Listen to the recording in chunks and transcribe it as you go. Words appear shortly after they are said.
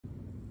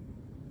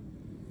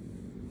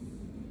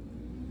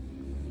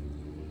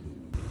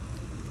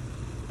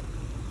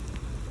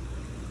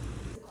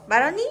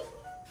말하니?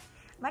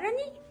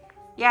 말하니?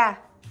 야,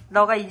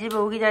 너가 이 집에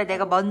오기 전에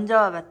내가 먼저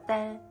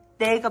와봤다.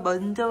 내가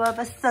먼저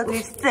와봤어.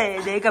 글쎄,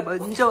 내가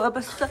먼저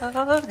와봤어.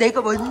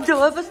 내가 먼저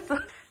와봤어.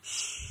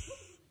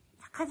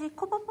 착하지?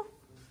 코 봐봐.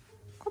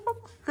 코 봐봐.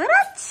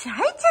 그렇지.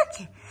 아이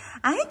착해.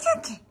 아이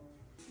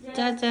착해.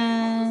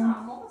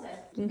 짜잔.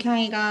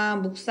 문캉이가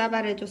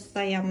묵사발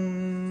해줬어요.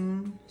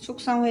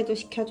 숙성회도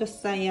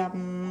시켜줬어요.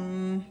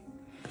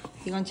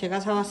 이건 제가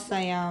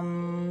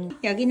사왔어요.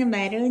 여기는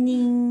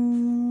마로니.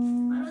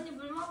 마로니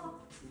물 먹어.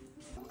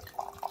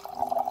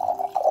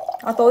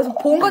 아, 너 어디서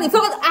본 건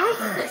있어가지고. 아!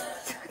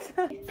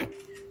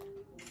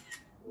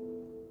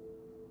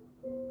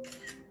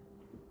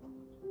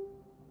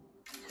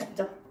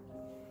 진짜.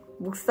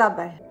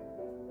 묵사발.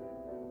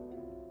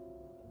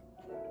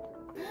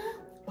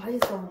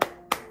 맛있어.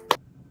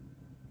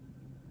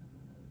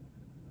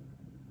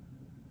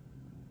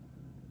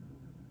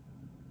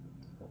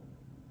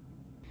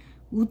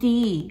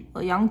 우디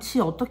양치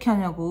어떻게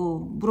하냐고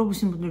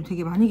물어보신 분들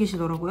되게 많이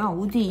계시더라고요.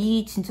 우디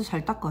이 진짜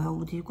잘 닦아요.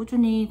 우디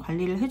꾸준히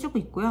관리를 해주고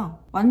있고요.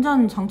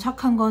 완전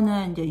정착한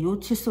거는 이제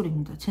요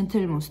칫솔입니다.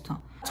 젠틀몬스터.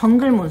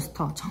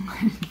 정글몬스터.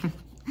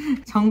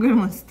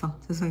 정글몬스터.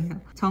 죄송해요.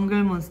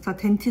 정글몬스터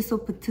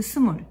덴티소프트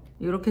스몰.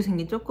 이렇게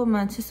생긴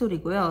조그만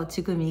칫솔이고요.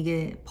 지금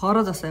이게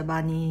벌어졌어요.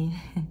 많이.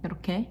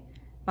 이렇게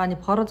많이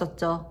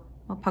벌어졌죠.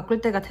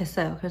 바꿀 때가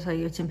됐어요. 그래서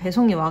이게 지금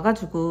배송이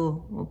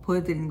와가지고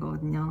보여드리는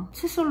거거든요.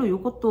 칫솔로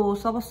이것도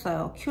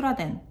써봤어요.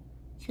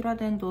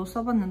 큐라덴도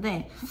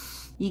써봤는데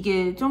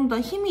이게 좀 더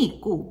힘이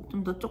있고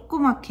좀 더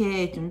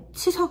조그맣게 좀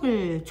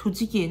치석을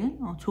조지기에는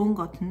좋은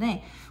것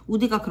같은데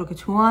우디가 그렇게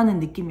좋아하는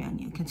느낌이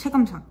아니에요. 그냥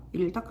체감상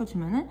이를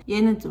닦아주면은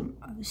얘는 좀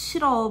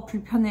싫어,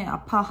 불편해,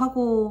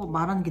 아파하고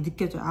말하는 게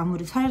느껴져요.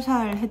 아무리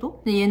살살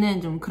해도. 근데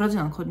얘는 좀 그러진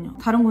않거든요.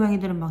 다른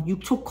고양이들은 막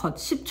 6초 컷,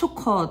 10초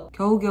컷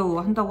겨우겨우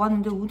한다고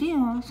하는데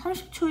우디는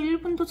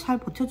 30초, 1분도 잘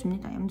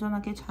버텨줍니다.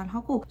 얌전하게 잘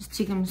하고. 그래서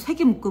지금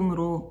 3개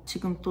묶음으로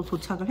지금 또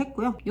도착을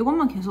했고요.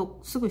 이것만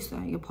계속 쓰고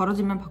있어요. 이게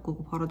벌어지면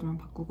바꾸고 벌어지면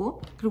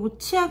바꾸고. 그리고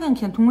치약은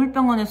그냥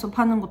동물병원에서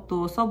파는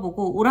것도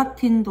써보고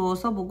오라틴도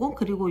써보고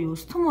그리고 요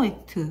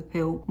스토모액트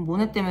배우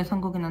모네 때문에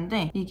산 거긴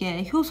한데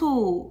이게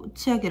효소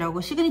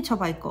치약이라고 시그니처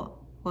바이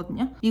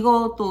거거든요.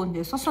 이것도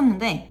이제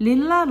썼었는데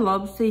릴라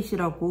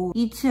러브세이시라고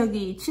이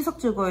치약이 치석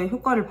제거에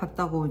효과를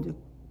봤다고 이제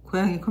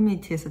고양이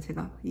커뮤니티에서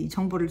제가 이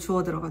정보를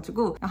주워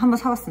들어가지고 한번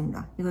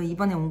사봤습니다. 이거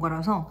이번에 온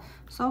거라서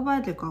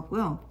써봐야 될 것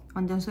같고요.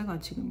 완전 새가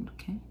지금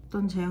이렇게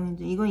어떤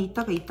제형인지 이건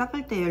이따가 이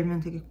닦을 때 열면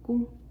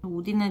되겠고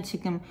우디는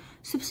지금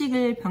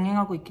습식을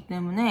병행하고 있기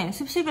때문에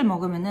습식을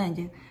먹으면은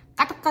이제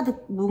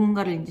가득가득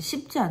뭔가를 이제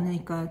씹지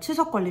않으니까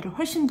치석 관리를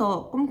훨씬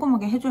더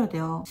꼼꼼하게 해줘야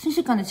돼요.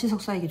 순식간에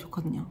치석 쌓이기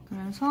좋거든요.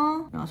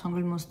 그래서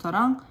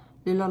정글몬스터랑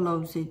릴라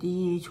러브세이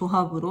이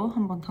조합으로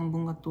한번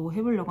당분간 또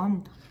해보려고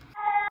합니다.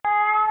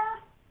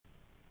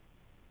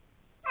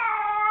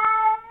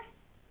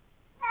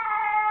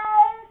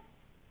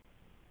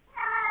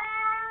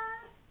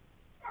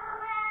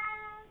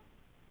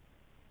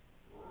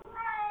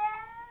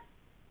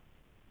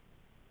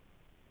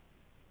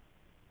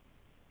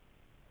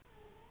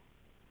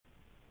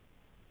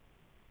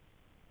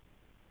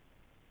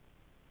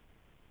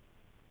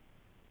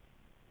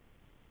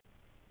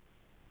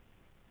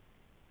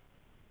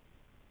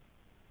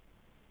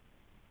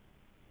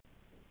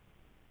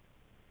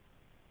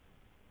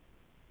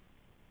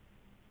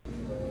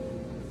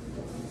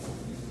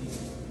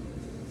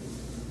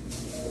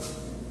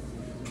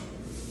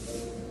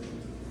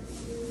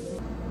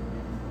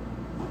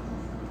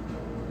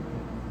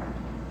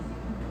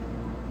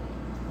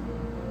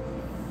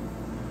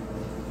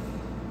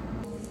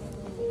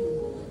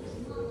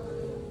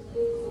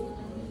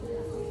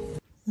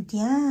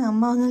 우디야,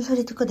 엄마 오는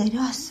소리 듣고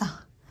내려왔어.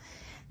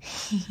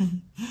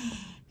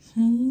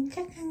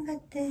 착한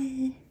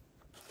것들.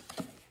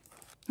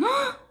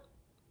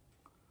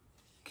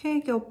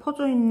 케이크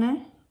엎어져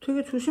있네.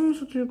 되게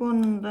조심해서 들고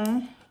왔는데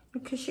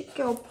이렇게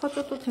쉽게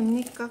엎어져도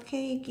됩니까,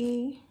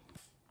 케이크?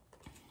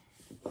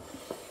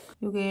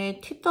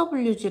 이게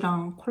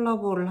TWG랑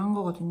콜라보를 한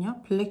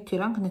거거든요.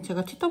 블랙티랑. 근데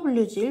제가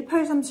TWG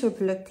 1837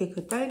 블랙티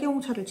그 딸기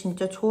홍차를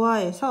진짜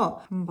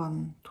좋아해서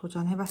한번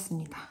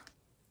도전해봤습니다.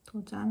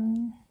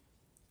 도전.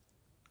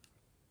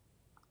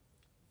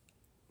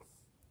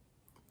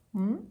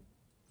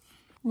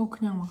 이거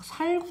그냥 막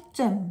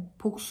살구잼,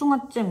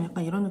 복숭아잼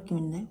약간 이런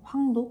느낌인데?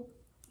 황도?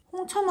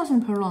 홍차 맛은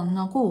별로 안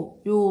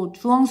나고 요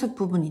주황색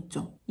부분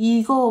있죠?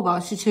 이거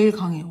맛이 제일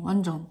강해요.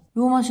 완전.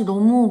 요 맛이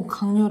너무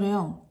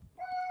강렬해요.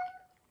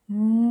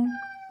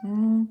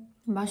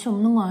 맛이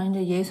없는 건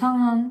아닌데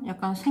예상한,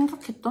 약간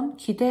생각했던,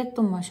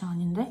 기대했던 맛이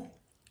아닌데?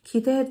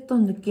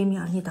 기대했던 느낌이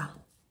아니다.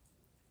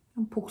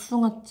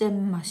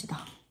 복숭아잼 맛이다.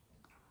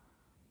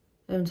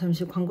 여러분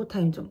잠시 광고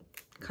타임 좀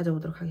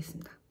가져보도록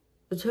하겠습니다.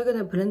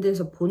 최근에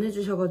브랜드에서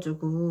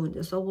보내주셔가지고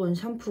이제 써본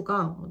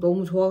샴푸가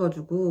너무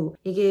좋아가지고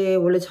이게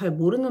원래 잘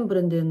모르는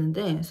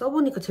브랜드였는데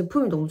써보니까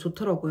제품이 너무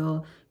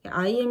좋더라고요.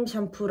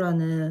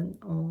 아이엠샴푸라는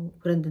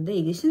브랜드인데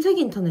이게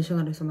신세계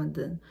인터내셔널에서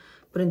만든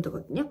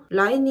브랜드거든요.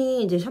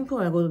 라인이 이제 샴푸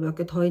말고도 몇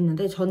개 더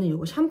있는데 저는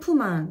이거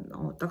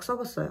샴푸만 딱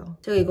써봤어요.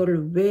 제가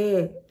이거를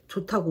왜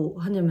좋다고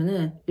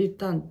하냐면은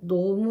일단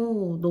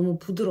너무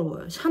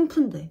부드러워요.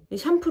 샴푸인데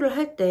샴푸를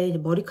할 때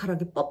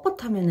머리카락이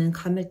뻣뻣하면은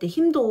감을 때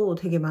힘도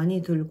되게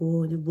많이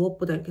들고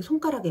무엇보다 이렇게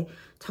손가락에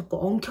자꾸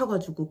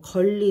엉켜가지고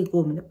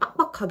걸리고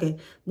빡빡하게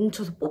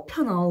뭉쳐서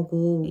뽑혀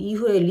나오고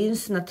이후에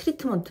린스나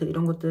트리트먼트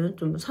이런 것들은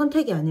좀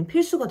선택이 아닌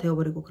필수가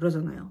되어버리고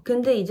그러잖아요.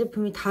 근데 이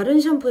제품이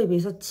다른 샴푸에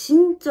비해서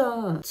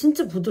진짜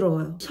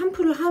부드러워요.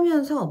 샴푸를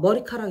하면서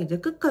머리카락 이제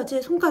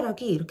끝까지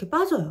손가락이 이렇게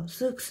빠져요.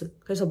 쓱쓱.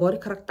 그래서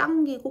머리카락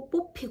당기고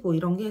뽑히고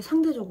이런 게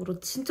상대적으로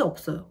진짜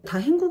없어요. 다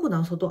헹구고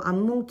나서도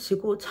안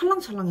뭉치고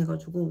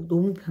찰랑찰랑해가지고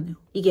너무 편해요.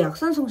 이게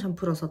약산성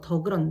샴푸라서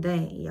더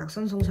그런데 이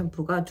약산성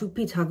샴푸가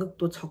두피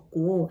자극도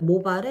적고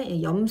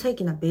모발에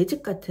염색이나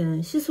매직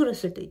같은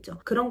시술했을 때 있죠.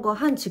 그런 거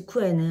한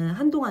직후에는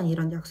한동안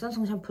이런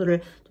약산성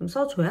샴푸를 좀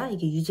써줘야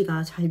이게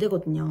유지가 잘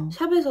되거든요.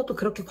 샵에서도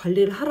그렇게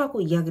관리를 하라고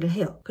이야기를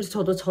해요. 그래서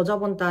저도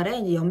저저번 달에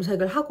이제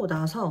염색을 하고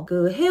나서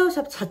그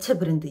헤어샵 자체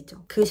브랜드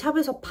있죠. 그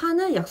샵에서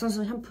파는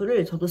약산성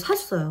샴푸를 저도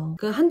샀어요.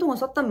 그 한동안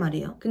썼단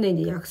말이에요. 근데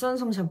이제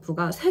약산성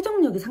샴푸가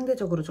세정력이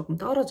상대적으로 조금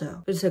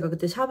떨어져요. 그래서 제가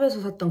그때 샵에서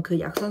샀던 그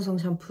약산성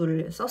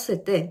샴푸를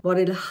썼을 때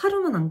머리를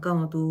하루만 안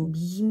감아도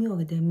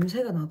미묘하게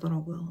냄새가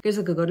나더라고요.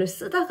 그래서 그거를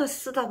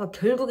쓰다가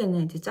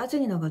결국에는 이제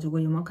짜증이 나가지고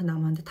이만큼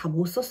남았는데 다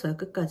못 썼어요,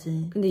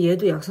 끝까지. 근데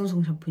얘도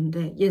약산성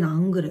샴푸인데 얘는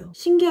안 그래요.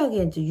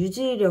 신기하게 이제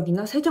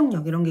유지력이나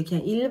세정력 이런 게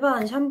그냥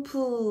일반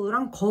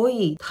샴푸랑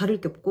거의 다를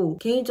게 없고,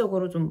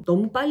 개인적으로 좀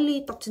너무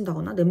빨리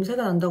떡진다거나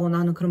냄새가 난다거나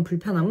하는 그런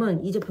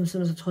불편함은 이 제품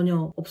쓰면서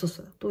전혀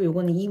없었어요. 또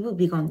요거는 이브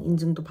비건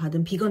인증도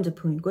받은 비건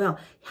제품이고요.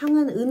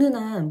 향은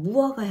은은한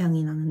무화과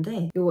향이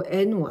나는데 요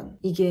N1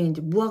 이게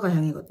이제 무화과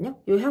향이거든요.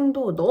 요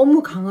향도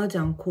너무 강하지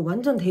않고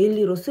완전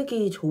데일리로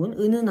쓰기 좋은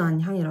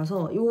은은한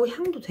향이라서 요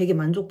향도 되게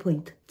만족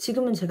포인트.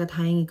 지금은 제가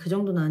다행히 그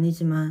정도는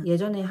아니지만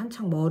예전에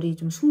한창 머리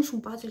좀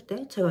숭숭 빠질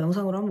때 제가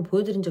영상으로 한번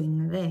보여드린 적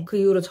있는데, 그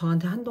이후로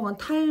저한테 한동안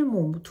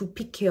탈모,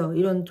 두피 케어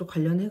이런 쪽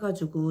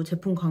관련해가지고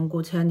제품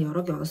광고 제안이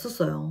여러 개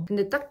왔었어요.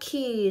 근데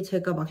딱히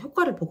제가 막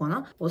효과를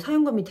보거나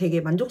사용감이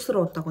되게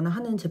만족스러웠다거나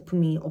하는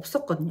제품이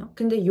없었거든요.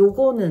 근데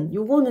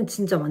요거는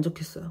진짜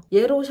만족했어요.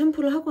 얘로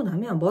샴푸를 하고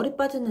나면 머리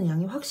빠지는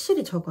양이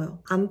확실히 적어요.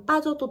 안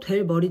빠져도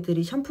될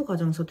머리들이 샴푸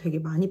과정에서 되게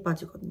많이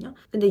빠지거든요.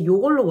 근데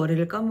요걸로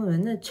머리를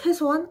감으면은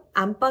최소한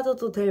안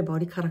빠져도 될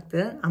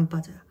머리카락들은 안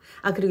빠져요.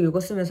 그리고 이거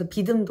쓰면서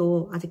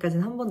비듬도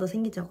아직까지는 한 번도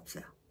생긴 적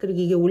없어요. 그리고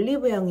이게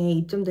올리브영에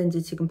입점된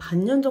지 지금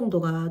반년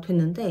정도가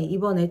됐는데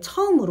이번에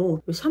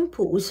처음으로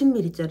샴푸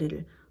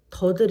 50ml짜리를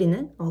더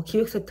드리는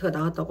기획 세트가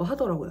나왔다고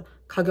하더라고요.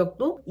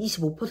 가격도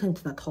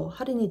 25%나 더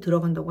할인이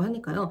들어간다고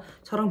하니까요.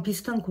 저랑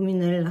비슷한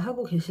고민을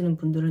하고 계시는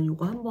분들은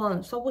이거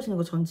한번 써보시는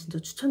거 전 진짜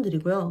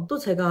추천드리고요. 또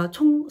제가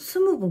총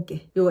 20분께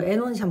이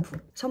N1 샴푸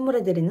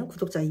선물해드리는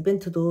구독자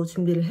이벤트도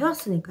준비를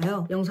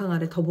해왔으니까요. 영상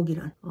아래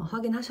더보기란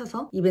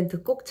확인하셔서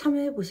이벤트 꼭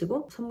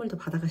참여해보시고 선물도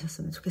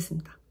받아가셨으면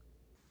좋겠습니다.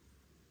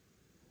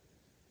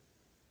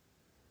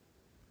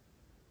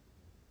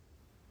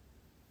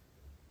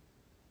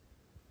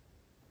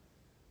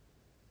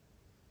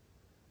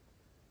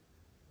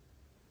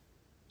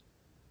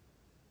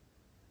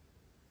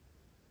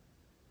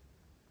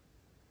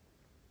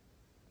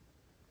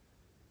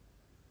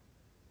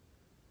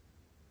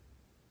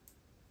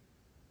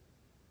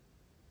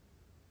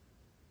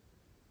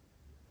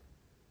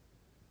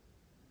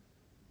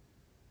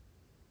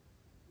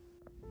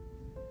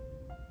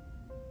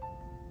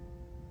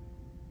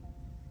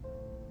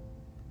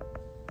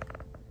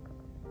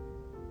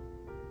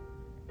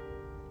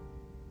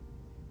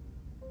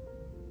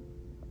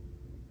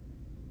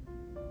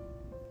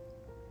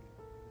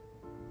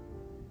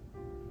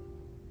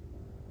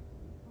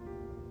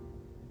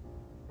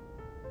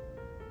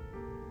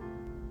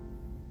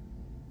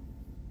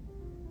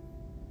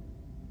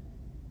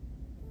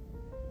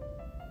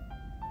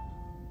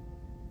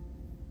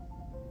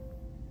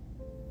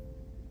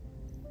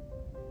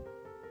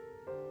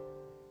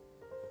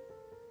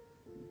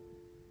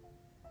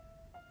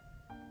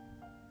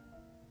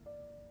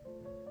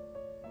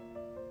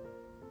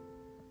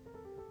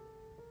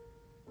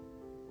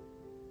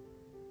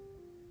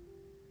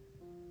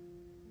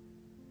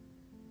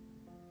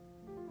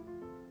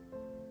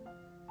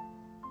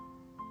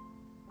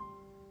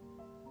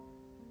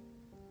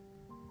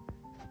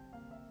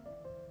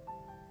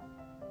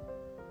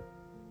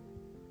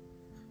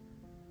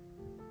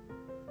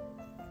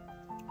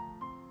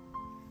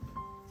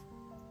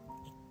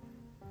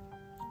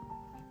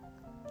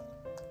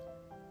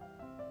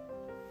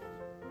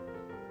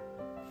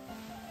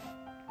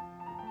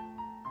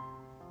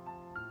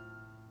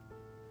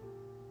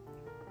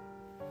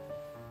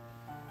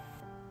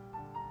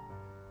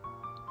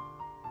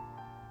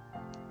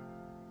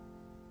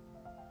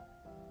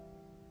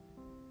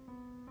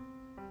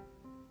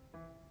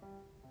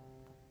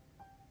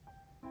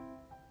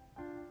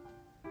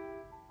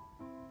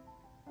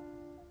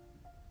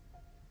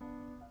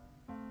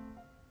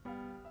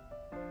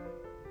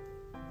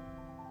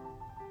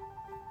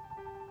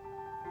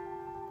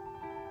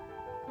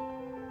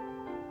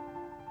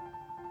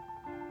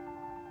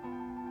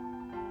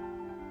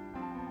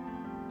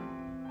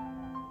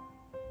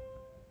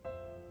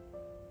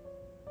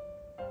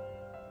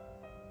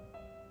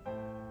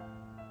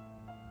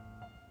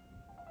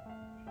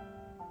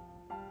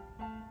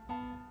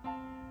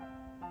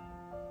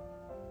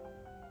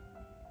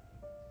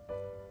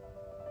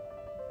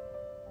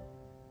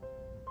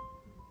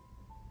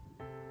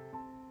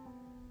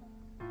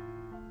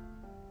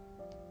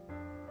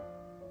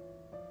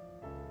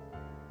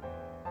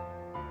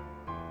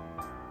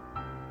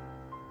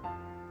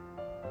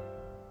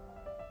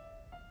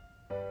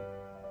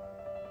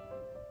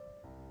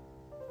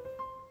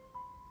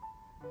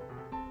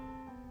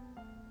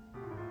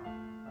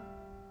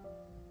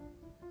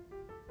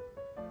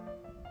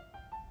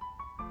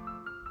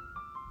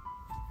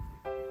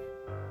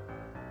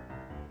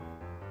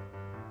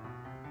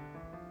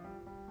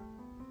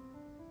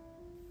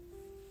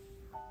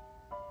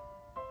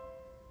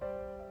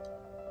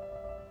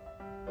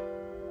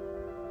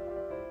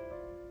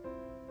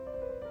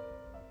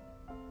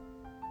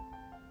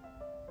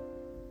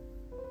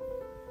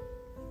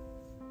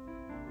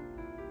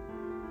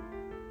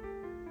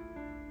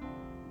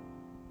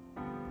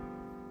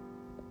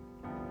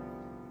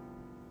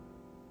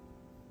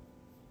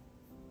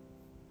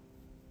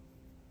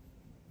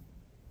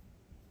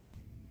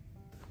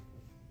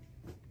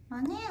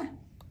 아니야.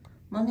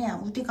 뭐냐,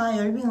 우디가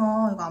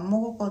열빙어 이거 안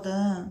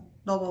먹었거든.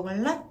 너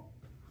먹을래?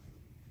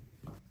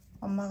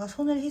 엄마가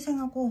손을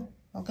희생하고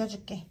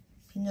먹여줄게.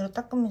 비누로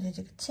닦으면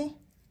되지, 그치?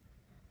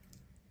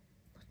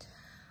 보자.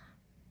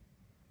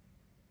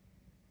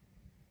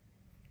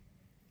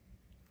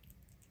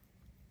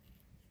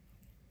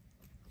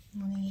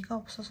 뭐냐, 이가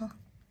없어서.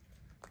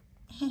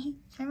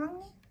 잘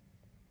먹니?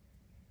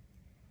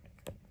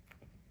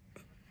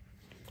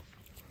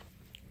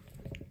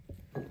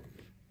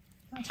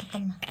 아,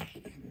 잠깐만,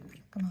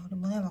 우리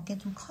모네 먹기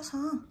좀 커서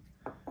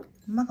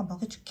엄마가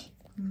먹여줄게.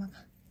 엄마가.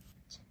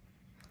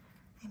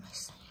 아이,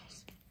 맛있어.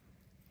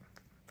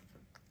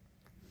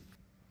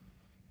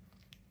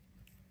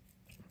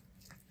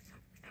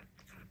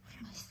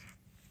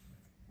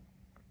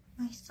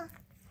 맛있어?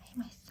 아이,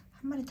 맛있어.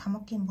 한 마리 다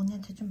먹기엔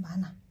모네한테 좀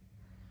많아.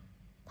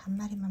 반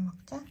마리만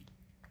먹자.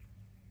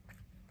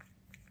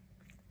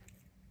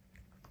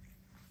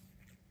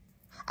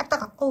 아,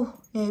 따가. 어우,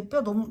 야, 이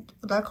뼈 너무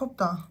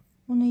날카롭다.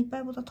 오늘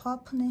이빨보다 더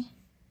아프네.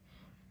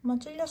 엄마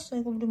찔렸어.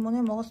 이거 우리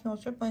모네 먹었으면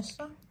어쩔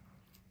뻔했어?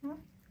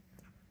 응?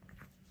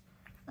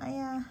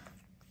 아야,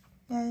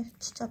 야,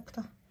 진짜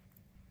아프다.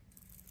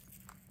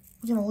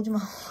 오지마.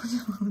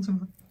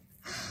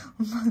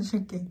 엄마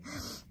줄게.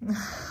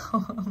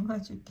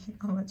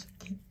 엄마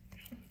줄게.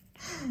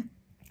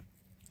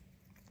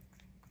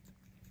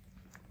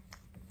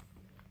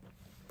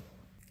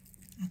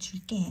 아,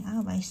 줄게.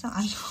 아, 맛있어?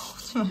 아유,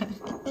 오지마.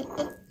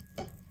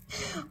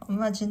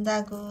 엄마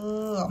준다고.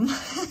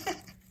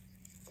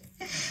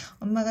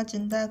 엄마가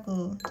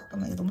준다고.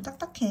 잠깐만, 이거 너무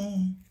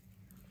딱딱해.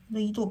 너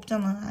이도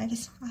없잖아.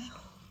 알겠어.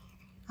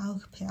 아우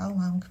급해. 아우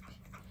마음 급해.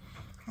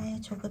 아이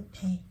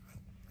조급해.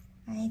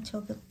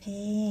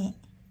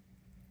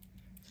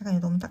 잠깐, 이거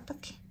너무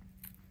딱딱해.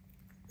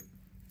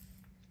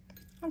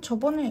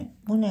 저번에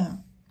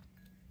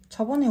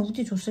저번에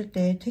우디 줬을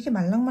때 되게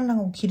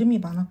말랑말랑하고 기름이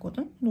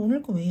많았거든? 근데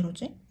오늘 거 왜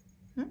이러지?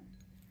 응?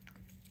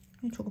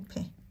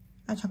 조급해.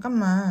 아,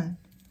 잠깐만.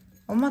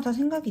 엄마 다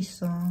생각이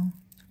있어.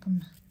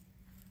 잠깐만.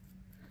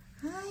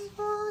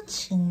 아이고,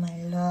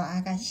 정말로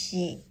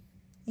아가씨.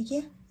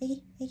 애기야?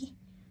 애기.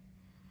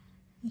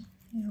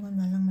 이건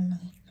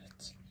말랑말랑해.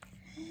 그렇지.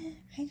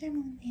 아이, 잘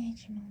먹네.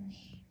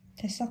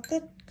 됐어,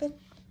 끝.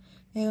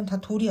 야, 이건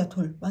다 돌이야,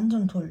 돌.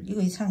 완전 돌.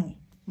 이거 이상해.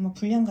 엄마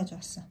불량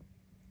가져왔어.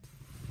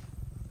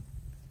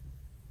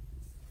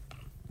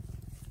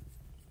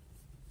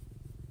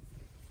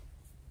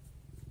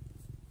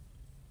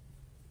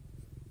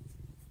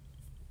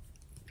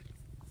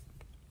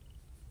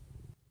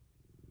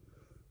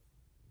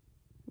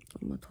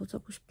 엄마 더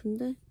자고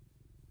싶은데?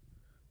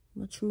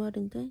 엄마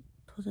주말인데?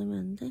 더 자면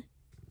안 돼?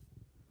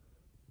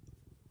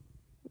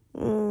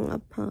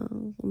 아파.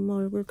 엄마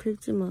얼굴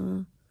긁지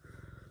마.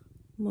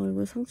 엄마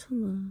얼굴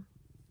상처나.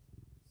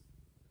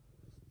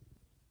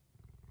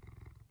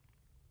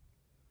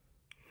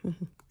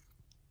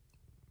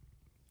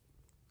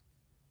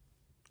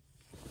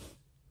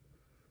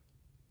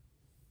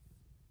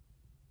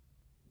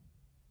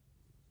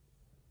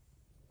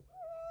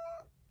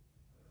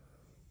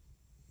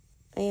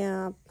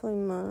 야, 아파,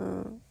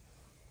 임마.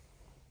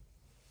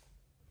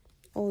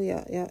 어우,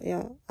 야,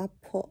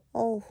 아파.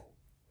 어우,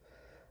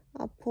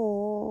 아파.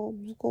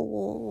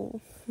 무거워.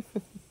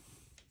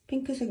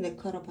 핑크색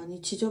네카라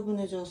많이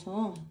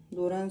지저분해져서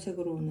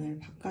노란색으로 오늘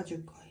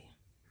바꿔줄 거예요.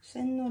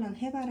 센 노란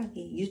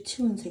해바라기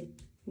유치원색.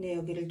 근데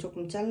여기를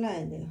조금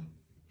잘라야 돼요.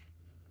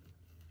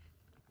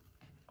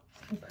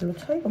 별로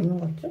차이가 없는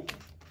것 같지?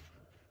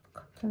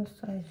 같은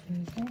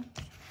사이즈인데.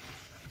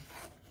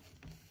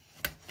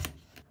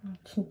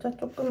 진짜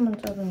조금만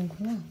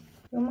자르는구나.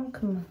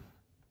 요만큼만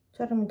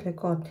자르면 될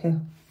것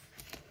같아요.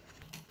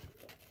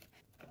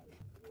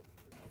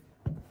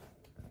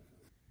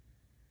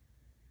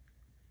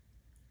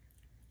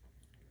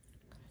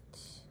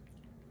 그렇지.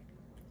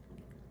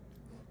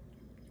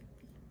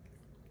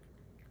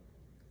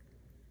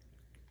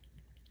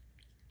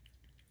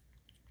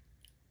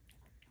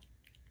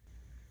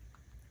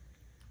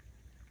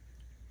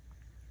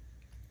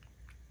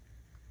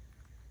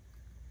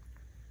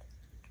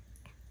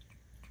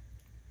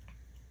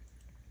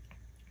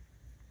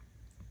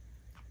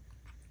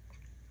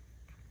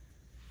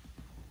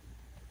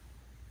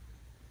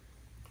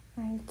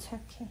 아이,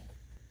 착해.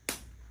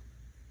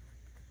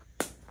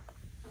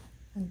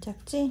 안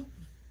작지?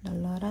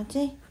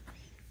 널널하지?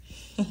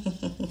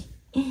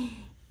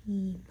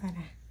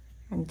 이봐라.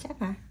 안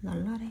작아.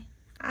 널널해.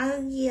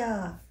 아우,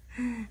 귀여워.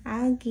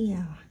 아우,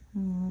 귀여워.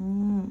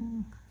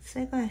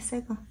 새거야,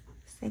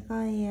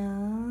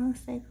 새거예요.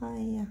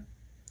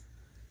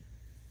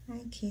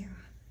 아이,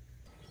 귀여워.